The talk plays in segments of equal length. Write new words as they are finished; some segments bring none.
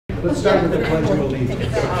Let's start with the Pledge of Allegiance.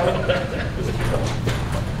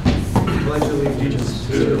 Pledge allegiance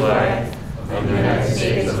to the flag of the United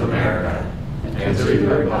States of America and to the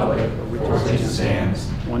republic for which it stands,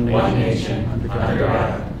 one nation, under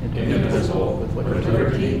God, indivisible, with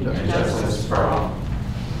liberty and justice for all.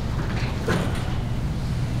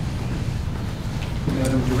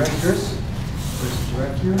 Madam Directress, First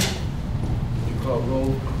Director, would you call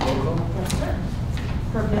roll call? Yes, sir.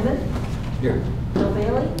 Herb Niven. Here. Bill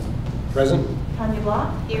Bailey. Present. Tanya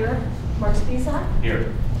Block. Here. Mark Spisak.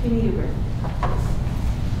 Here. Tina Huber.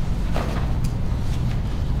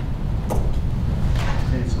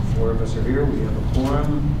 Okay, so 4 of us are here. We have a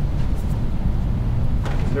quorum.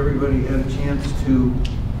 Has everybody had a chance to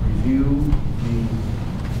review the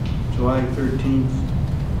July 13th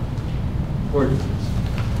ordinance?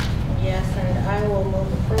 Yes, and I will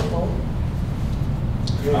move approval.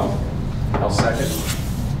 I'll second.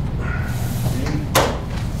 Okay.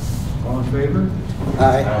 All in favor?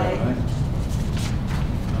 Aye.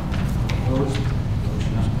 Opposed?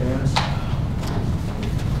 Motion is passed.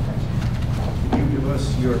 Can you give us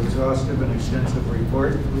your exhaustive and extensive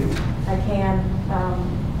report, please? I can.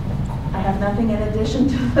 I have nothing in addition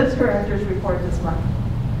to the director's report this month.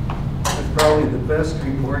 That's probably the best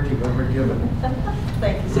report you've ever given.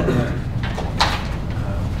 Thank you, sir.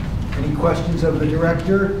 Any questions of the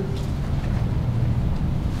director?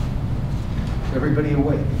 Is everybody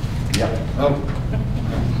awake? Yep. Oh.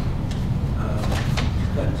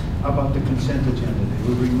 How about the consent agenda? Did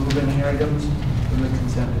we remove any items from the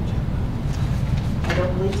consent agenda? I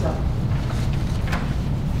don't believe so.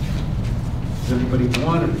 Does anybody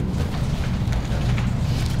want to remove it?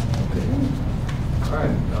 Okay. All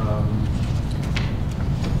right.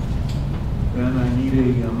 Then I need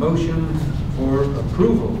a motion for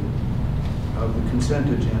approval of the consent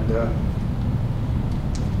agenda,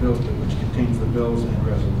 which contains the bills and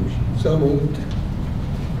resolutions. So moved.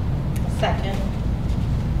 Second.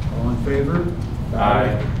 All in favor?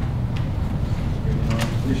 Aye. Hearing no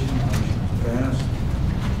opposition, motion is passed.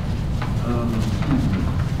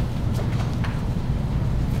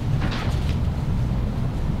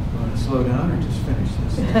 Want to slow down or just finish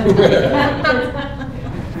this?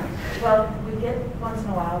 Well, we get once in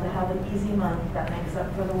a while to have an easy month that makes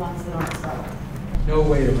up for the ones that aren't so. No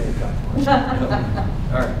way to make up for it.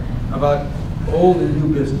 All right. How about old and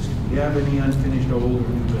new business? Do we have any unfinished old or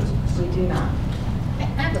new business? We do not. I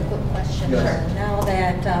have a quick question. Yes. Sure. Now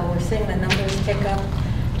that we're seeing the numbers pick up,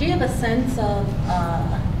 do you have a sense of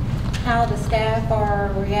how the staff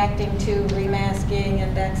are reacting to remasking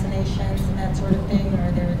and vaccinations and that sort of thing? Or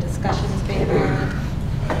are there discussions being had?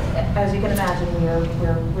 As you can imagine,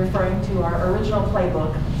 we're referring to our original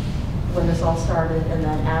playbook when this all started, and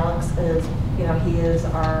then Alex is, he is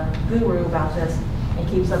our guru about this and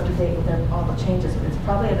keeps up to date with all the changes. But it's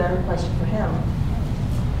probably a better question for him.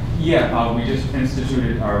 Yeah, we just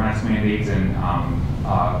instituted our mask mandates and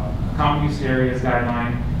common use areas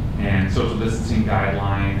guideline and social distancing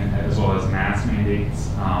guideline, as well as mask mandates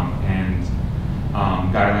and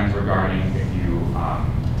guidelines regarding if you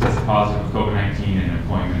tested positive with COVID-19 and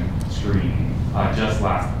employment screening just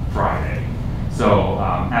last Friday. So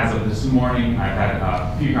as of this morning, I've had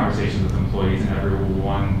a few conversations with employees, and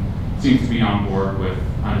everyone seems to be on board with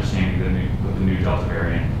understanding the new Delta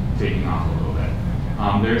variant taking off a little bit.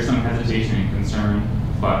 There is some hesitation and concern,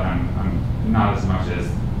 but I'm not as much as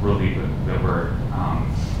relieved that we're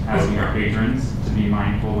asking our patrons to be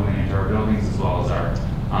mindful when they enter our buildings, as well as our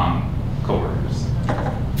coworkers.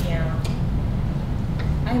 Yeah.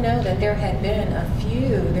 I know that there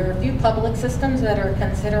are a few public systems that are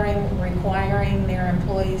considering requiring their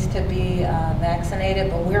employees to be vaccinated,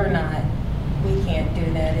 but we're not. We can't do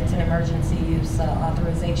that. It's an emergency use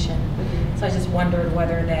authorization. Mm-hmm. So I just wondered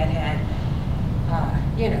whether that had,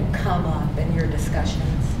 come up in your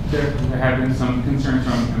discussions. There have been some concerns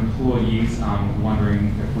from employees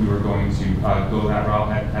wondering if we were going to go that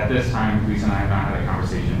route. At this time, Lisa and I have not had a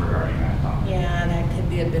conversation regarding that topic. Yeah, that could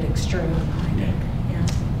be a bit extreme, I think. Yeah.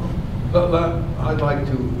 But I'd like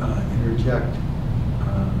to interject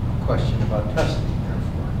a question about testing,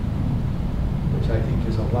 therefore, which I think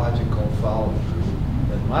is a logical follow-through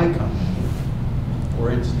that my company,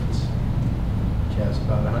 for instance, which has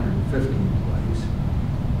about 150 employees,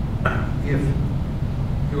 if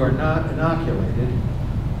you are not inoculated,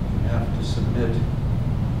 you have to submit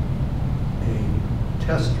a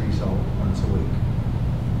test result once a week.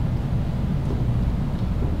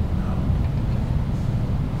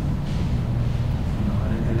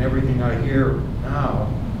 And everything I hear now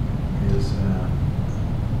is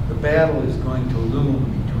the battle is going to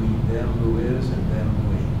loom between them who is and them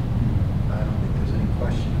who ain't. I don't think there's any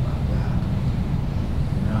question about that.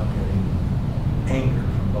 You're now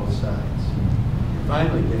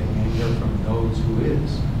finally getting anger from those who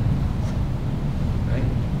is. Right?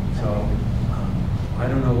 So, I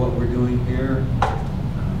don't know what we're doing here.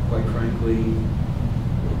 Quite frankly,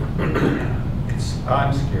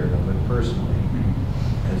 I'm scared of it personally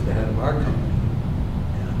as the head of our company.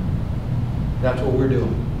 And that's what we're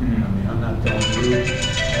doing. I mean, I'm not telling you,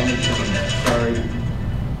 sorry.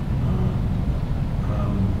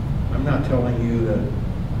 I'm not telling you that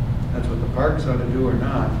that's what the parks ought to do or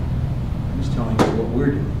not. I'm just telling you what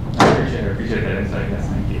we're doing. I appreciate that insight, yes,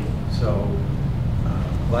 thank you. So,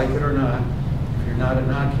 like it or not, if you're not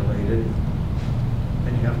inoculated,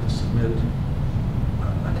 then you have to submit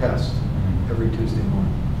a test every Tuesday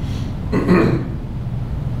morning.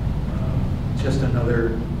 Just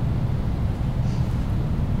another,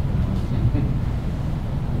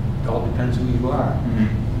 it all depends who you are.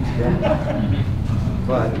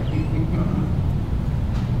 But,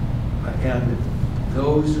 and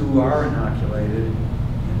those who are inoculated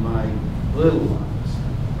in my little office,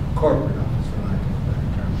 corporate office for lack of a better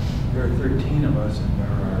term, there are 13 of us and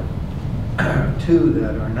there are 2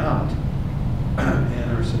 that are not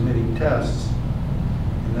and are submitting tests.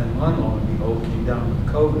 And then one, lo and behold, came down with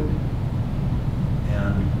COVID.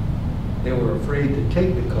 And they were afraid to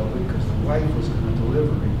take the COVID because the wife was going to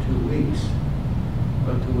deliver in 2 weeks.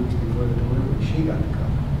 About 2 weeks before the delivery, she got the COVID.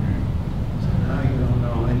 So now you don't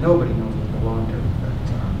know, and nobody knows what the long-term effects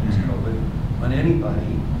are of this COVID on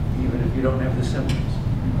anybody, even if you don't have the symptoms.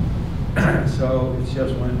 So it's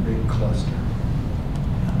just one big cluster.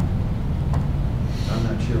 I'm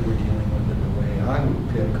not sure we're dealing with it the way I would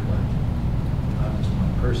pick, but I'm just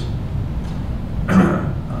one person.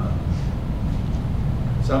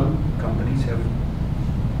 Some companies have,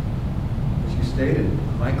 as you stated,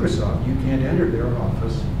 Microsoft, you can't enter their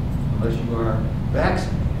office unless you are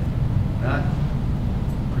vaccinated, not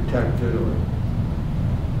protected or,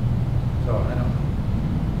 so I don't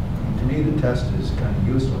know. To me, the test is kind of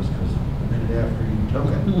useless because the minute after you took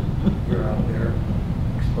it, you're out there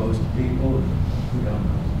exposed to people and who don't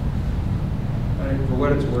know. For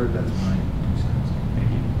what it's worth, that's my 2 cents. Thank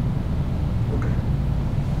you. Okay,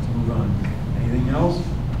 let's move on. Anything else?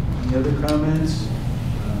 Any other comments?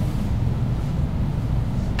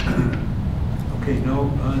 Okay,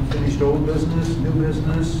 no unfinished old business, new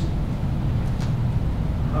business.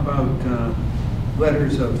 How about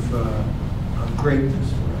letters of greatness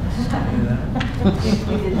for us? Any of that?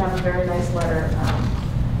 We did have a very nice letter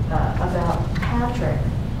about Patrick,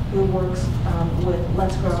 who works with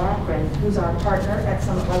Let's Grow Akron, who's our partner at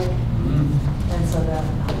Summit Lake. And so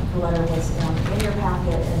the letter was in your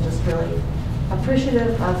packet, and just really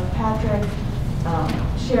appreciative of Patrick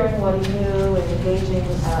sharing what he knew and engaging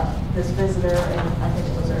this visitor, and I think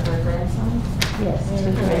it was her grandson. Yes.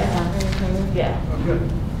 Yeah. Oh, good.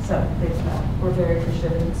 So we're very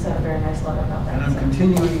appreciative and sent a very nice letter about that. And I'm so.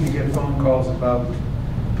 continuing to get phone calls about the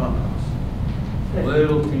pump house. Good.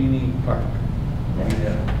 Little teeny park.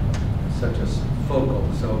 Yeah. Such a focal.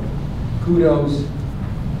 So kudos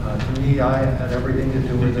to me. I had everything to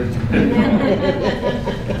do with it.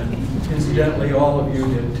 And incidentally, all of you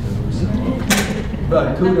did too. So.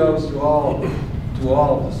 But kudos to all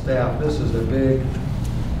of the staff. This is a big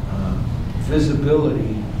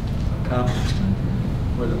visibility accomplishment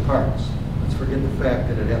for the parks. Let's forget the fact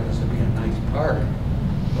that it happens to be a nice park,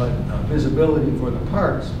 but visibility for the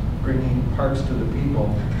parks, bringing parks to the people,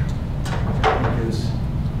 which I think is,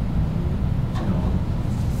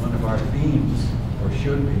 one of our themes, or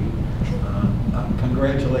should be.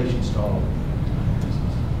 Congratulations to all of you. This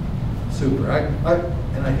is super.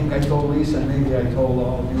 And I think I told Lisa, and maybe I told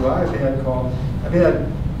all of you, I've had calls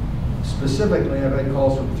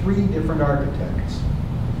from 3 different architects,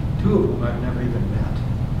 2 of whom I've never even met,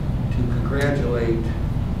 to congratulate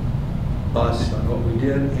us on what we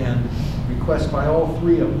did, and request by all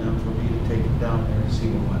 3 of them for me to take them down there and see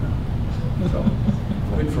what went on. So,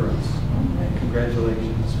 good for us. And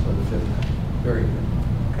congratulations for the 5th time. Very good.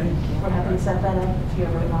 Okay? We're happy to set that up if you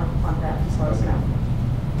ever want that, just let us know.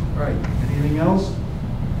 All right. Anything else?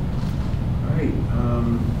 All right.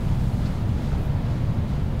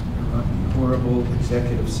 Horrible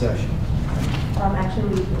executive session.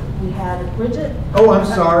 Actually, we had Bridget. Oh, I'm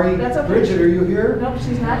sorry. That's okay. Bridget, are you here? Nope,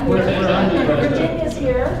 she's not here. Where are you? Virginia's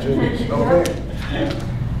here. Okay.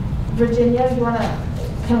 Virginia, you wanna,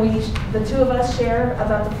 can we, the 2 of us share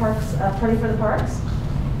about the parks, Party for the Parks?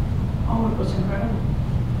 Oh, it was incredible.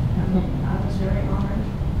 I was very honored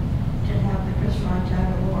to have the Chris Frontac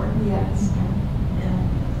Award. Yes. And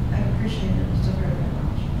I appreciate it so very, very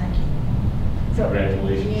much. Thank you. So,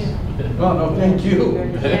 Congratulations. Well, no, thank you.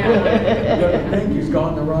 Yeah. Thank you's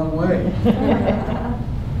gone the wrong way.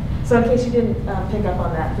 So in case you didn't pick up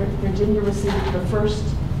on that, Virginia received the first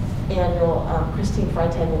annual Christine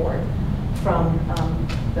Freitag Award from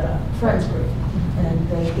the Friends Group. And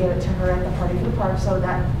they gave it to her at the Party for the Park. So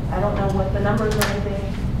that, I don't know what the numbers or anything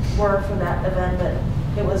were for that event, but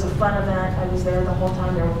it was a fun event. I was there the whole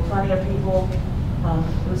time. There were plenty of people.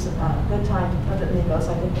 It was a good time up at Nico,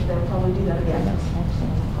 so I think that they'll probably do that again.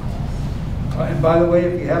 And by the way,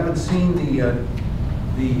 if you haven't seen the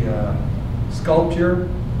sculpture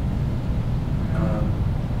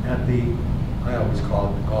at the, I always call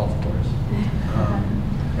it the golf course,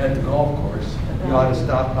 at the golf course, you ought to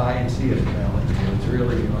stop by and see it in Valley View. It's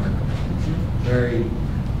really remarkable. Very,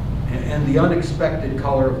 and the unexpected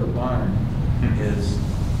color of the barn is,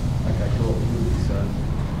 like I told you,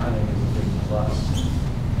 I think it's a big plus.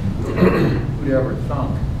 Who'd ever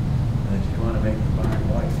thunk that you want to make the barn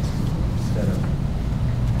white instead of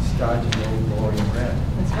stodgy old glowing red?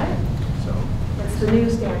 That's right. So, It's the new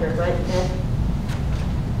standard, right, Ed?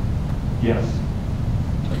 Yes.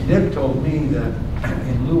 Nick told me that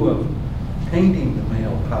in lieu of painting the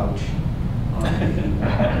mail pouch on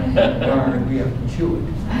the barn, we have to chew it.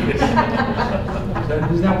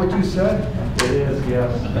 Isn't that what you said? It is,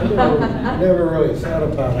 yes. I never really thought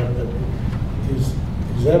about it, but is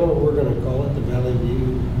that what we're gonna call it, the Valley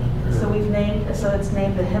View? So we've named, so it's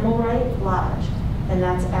named the Himmelreich Lodge, and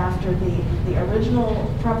that's after the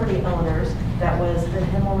original property owners. That was the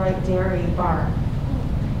Himmelreich Dairy Barn.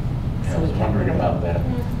 I was wondering about that.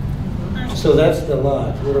 So that's the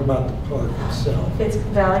lodge. What about the park itself? It's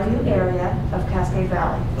Valley View area of Cascade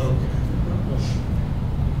Valley. Okay.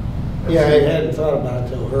 Yeah, I hadn't thought about it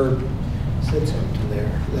till Herb said something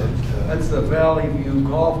there. That's the Valley View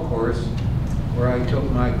Golf Course where I took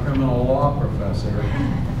my criminal law professor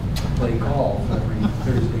to play golf every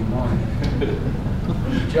Thursday morning.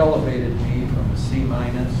 Which elevated me from a C-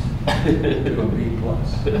 to a B+.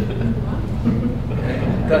 Okay?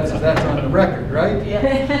 That's on the record, right?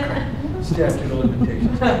 Yeah. Statute of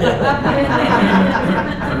limitations.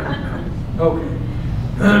 Okay.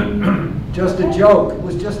 Just a joke. It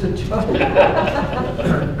was just a joke.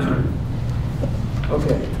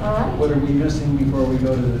 Okay. All right. What are we missing before we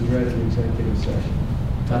go to the dreaded executive session?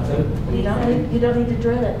 Nothing? You don't need to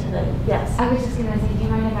dread it today. Yes. I was just gonna say, do you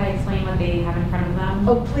mind if I explain what they have in front of them?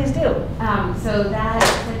 Oh, please do. So that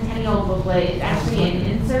centennial booklet is actually an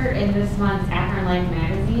insert in this month's Akron Life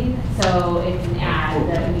magazine. So it's an ad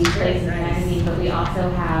that we place in the magazine, but we also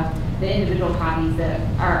have the individual copies that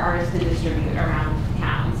are ours to distribute around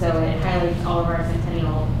town. So it highlights all of our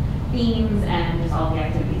centennial themes and just all the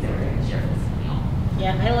activities that we're going to share for the centennial.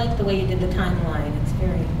 Yeah, I like the way you did the timeline. It's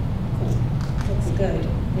very cool. Looks good.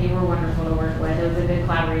 They were wonderful to work with. It was a good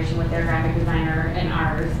collaboration with their graphic designer and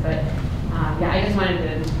ours, but yeah, I just wanted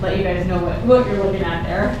to let you guys know what you're looking at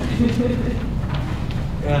there.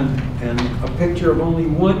 And a picture of only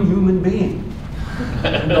one human being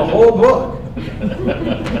in the whole book.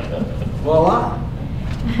 Voila.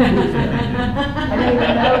 I didn't even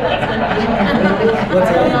know that's going to be. What's I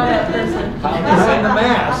don't know that? that person. Behind the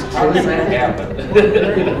mask. How does that happen?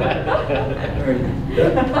 There you go.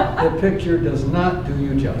 The picture does not do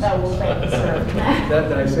you justice. Oh, well, thank you, sir.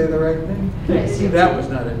 Did I say the right thing? Yes. See, that was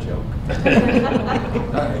not a joke.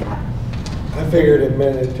 All right. I figured it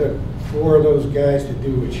meant it took 4 of those guys to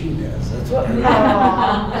do what she does. That's what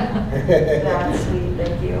Aw, that's sweet,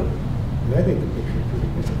 thank you. And I think the picture's pretty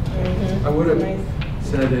good. I would have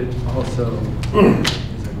said it also,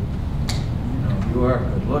 is it, you are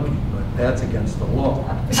good looking, but that's against the law.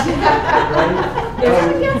 Right? Is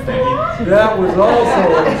it against the law? That was also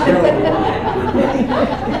a joke.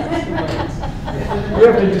 We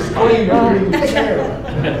have to disclaim everything Sarah.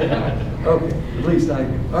 Okay, at least I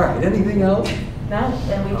do. All right, anything else? No,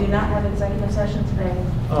 and we do not have executive session today.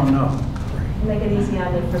 Oh, no. Make it easy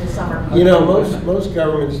on you for the summer. You know, most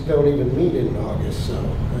governments don't even meet in August, so.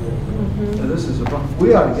 So this is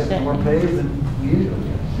we ought to get more pay than we usually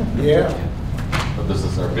get. Yeah. But this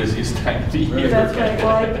is our busiest time of the year. That's right.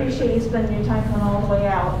 Well, I appreciate you spending your time coming all the way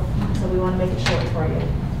out, so we want to make it short for you.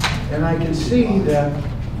 And I can see that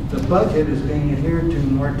the budget is being adhered to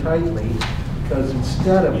more tightly because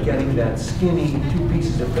instead of getting that skinny 2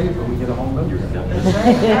 pieces of paper, we get a whole number.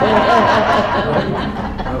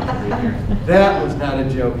 That was not a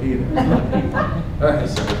joke either. All right.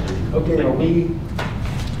 Okay, are we?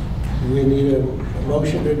 Do we need a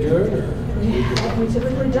motion to adjourn, or? We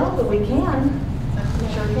typically don't, but we can. We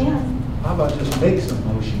sure can. How about just make some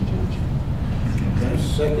motion to adjourn?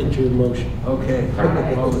 Second your motion. Okay,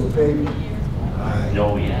 all in favor? Aye.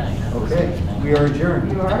 Oh, yeah. Okay, we are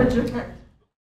adjourned. You are adjourned.